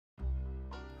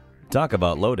Talk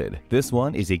about loaded. This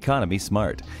one is economy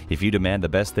smart. If you demand the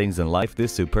best things in life,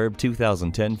 this superb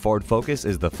 2010 Ford Focus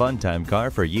is the fun time car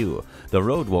for you. The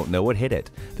road won't know what hit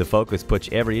it. The Focus puts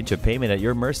every inch of payment at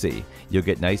your mercy. You'll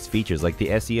get nice features like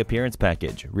the SE Appearance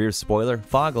Package, rear spoiler,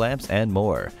 fog lamps, and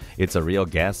more. It's a real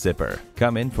gas sipper.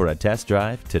 Come in for a test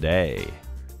drive today.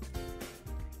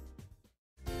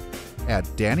 At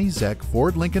Danny Zeck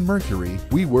Ford Lincoln Mercury,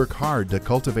 we work hard to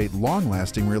cultivate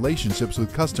long-lasting relationships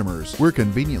with customers. We're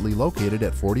conveniently located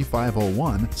at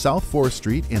 4501 South 4th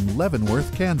Street in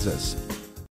Leavenworth, Kansas.